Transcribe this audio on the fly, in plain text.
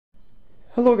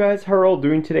Hello guys, how are all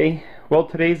doing today? Well,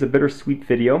 today's a bittersweet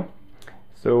video,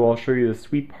 so I'll show you the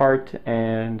sweet part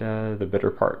and the bitter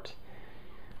part.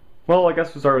 Well, I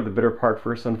guess we'll start with the bitter part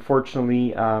first.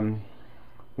 Unfortunately,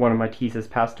 one of my teas has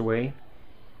passed away.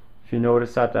 If you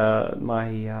notice that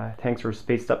my tanks are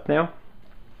spaced up now.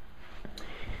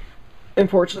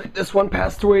 Unfortunately, this one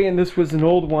passed away, and this was an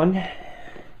old one.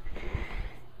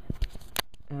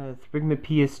 It's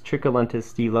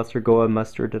P.truculentus, the lesser Goa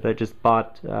mustard that I just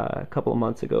bought a couple of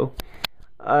months ago.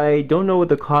 I don't know what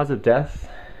the cause of death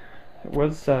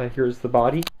was. Here's the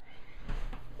body.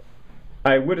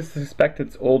 I would suspect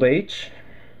it's old age.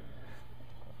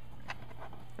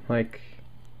 Like,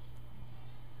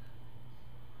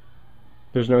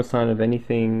 there's no sign of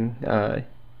anything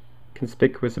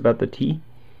conspicuous about the tea.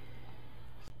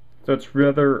 So it's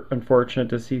rather unfortunate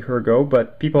to see her go,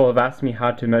 but people have asked me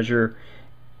how to measure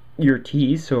your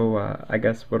tea, so I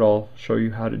guess I'll show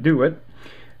you how to do it.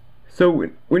 So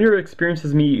when you're experienced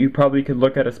as me, you probably could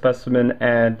look at a specimen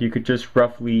and you could just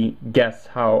roughly guess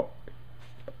how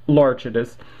large it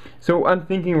is. So I'm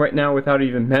thinking right now, without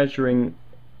even measuring,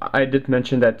 I did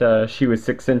mention that she was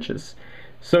 6 inches.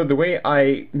 So the way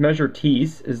I measure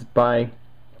teas is by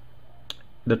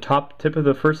the top tip of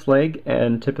the first leg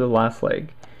and tip of the last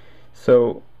leg.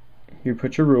 So you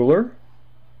put your ruler,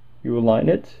 you align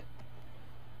it,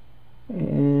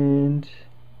 and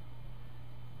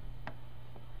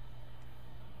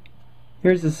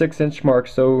here's the 6-inch mark.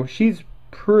 So she's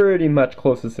pretty much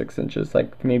close to 6 inches,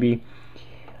 like maybe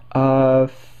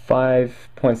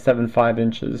 5.75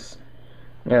 inches.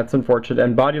 Yeah, it's unfortunate.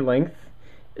 And body length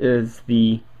is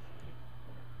the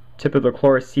tip of the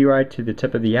chlorocyride to the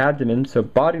tip of the abdomen. So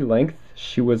body length,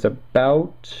 she was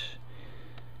about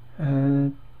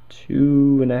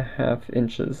 2.5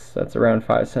 inches. That's around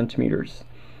 5 centimeters.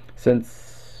 5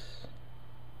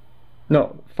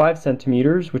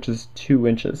 centimeters, which is 2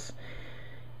 inches.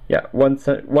 Yeah, 1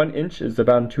 inch is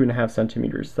about 2.5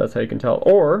 centimeters. That's how you can tell.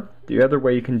 Or the other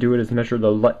way you can do it is measure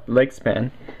the leg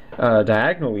span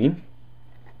diagonally.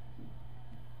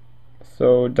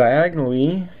 So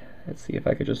diagonally, let's see if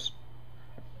I could just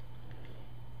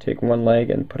take one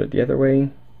leg and put it the other way.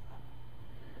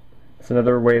 It's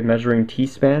another way of measuring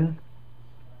T-span.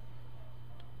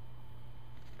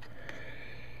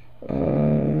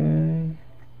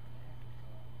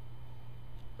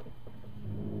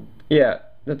 Yeah,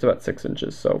 that's about 6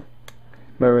 inches, so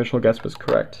my original guess was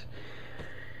correct.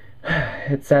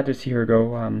 It's sad to see her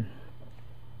go.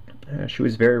 She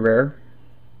was very rare,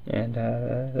 and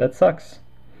that sucks.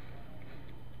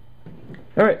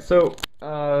 Alright, so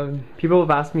people have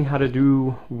asked me how to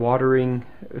do watering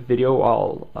video.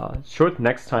 I'll show it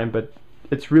next time, but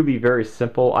it's really very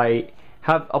simple. I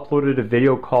have uploaded a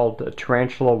video called a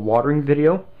tarantula watering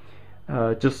video.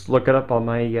 Just look it up on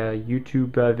my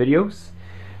YouTube videos.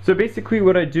 So basically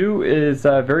what I do is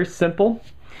very simple.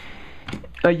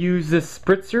 I use this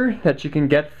spritzer that you can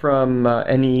get from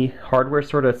any hardware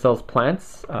store that sells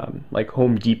plants, like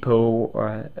Home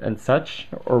Depot and such,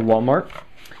 or Walmart.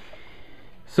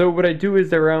 So what I do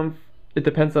is it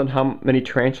depends on how many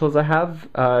tarantulas I have.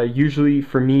 Usually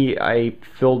for me, I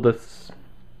fill this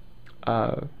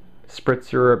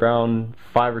spritzer around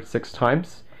 5 or 6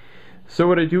 times. So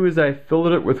what I do is I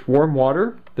fill it with warm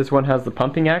water. This one has the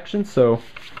pumping action, so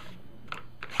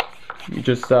you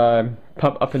just pump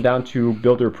up and down to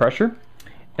build your pressure,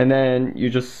 and then you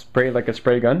just spray like a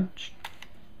spray gun,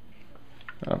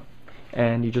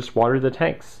 and you just water the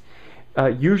tanks.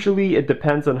 Usually it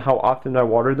depends on how often I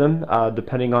water them,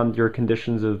 depending on your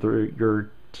conditions of your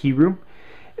tea room.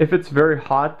 If it's very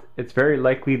hot, it's very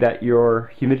likely that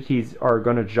your humidities are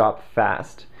going to drop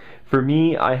fast. For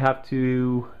me, I have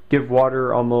to give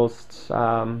water almost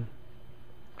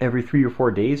every 3 or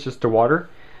 4 days just to water.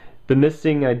 The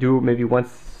misting I do maybe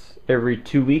once every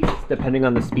 2 weeks, depending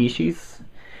on the species.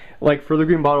 Like for the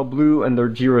green bottle blue and their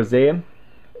G. rosea,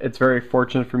 it's very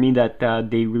fortunate for me that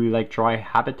they really like dry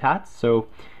habitats, so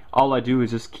all I do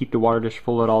is just keep the water dish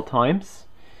full at all times.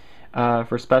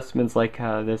 For specimens like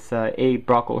this A.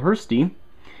 Brocklehursti,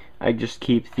 I just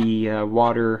keep the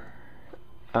water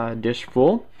dish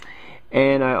full,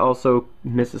 and I also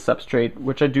miss a substrate,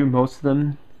 which I do most of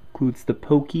them. Includes the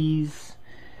pokies,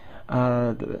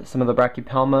 some of the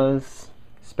brachypelmas,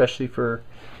 especially for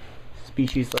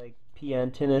species like P.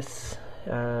 antinus,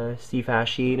 C.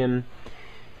 fasciatum.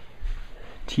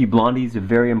 T. blondies are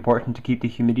very important to keep the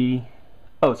humidity.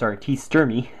 Oh, sorry, T.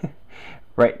 sturmii.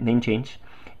 Right, name change.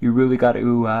 You really got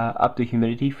to up the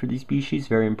humidity for these species,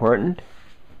 very important.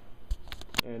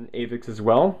 And Avix as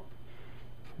well.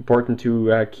 Important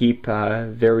to keep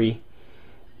very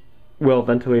well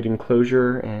ventilated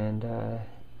enclosure and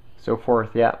so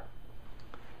forth, yeah.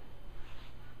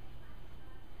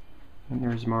 And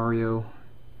there's Mario.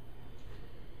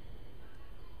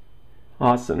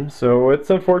 Awesome. So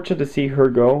it's unfortunate to see her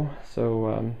go.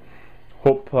 So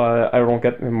hope I don't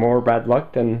get more bad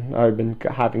luck than I've been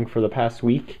having for the past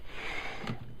week.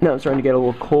 Now it's starting to get a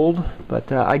little cold,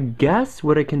 but I guess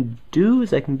what I can do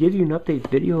is I can give you an update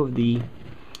video of the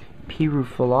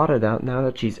P.rufilata now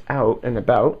that she's out and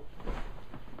about.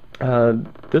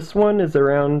 This one is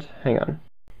around, hang on.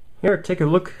 Here, take a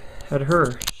look at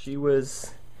her. She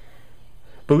was,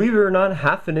 believe it or not,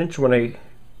 half an inch when I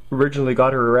originally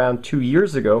got her around 2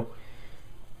 years ago.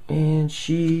 And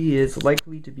she is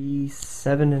likely to be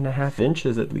 7.5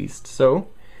 inches at least. So,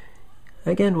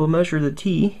 again, we'll measure the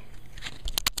T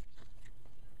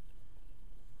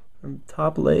from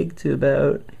top leg to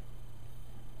about,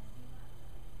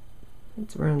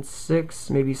 it's around 6,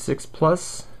 maybe 6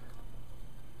 plus.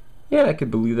 Yeah, I could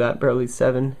believe that, barely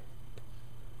 7.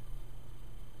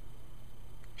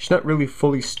 She's not really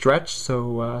fully stretched,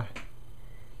 so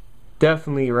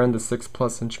definitely around the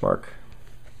 6+ inch mark.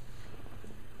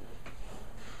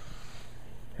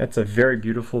 That's a very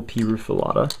beautiful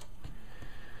P.rufilata.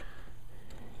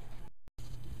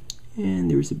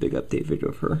 And there's a big update video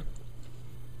of her.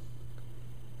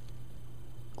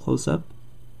 Close up.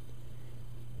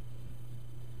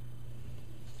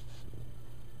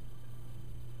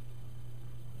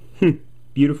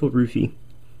 Beautiful roofie.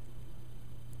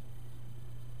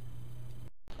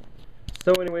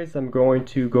 So anyways, I'm going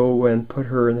to go and put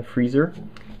her in the freezer.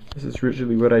 This is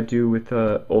usually what I do with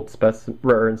old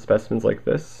rare specimens like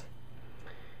this.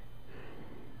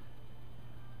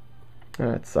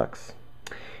 It sucks.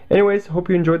 Anyways, hope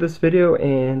you enjoyed this video,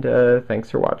 and thanks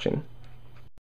for watching.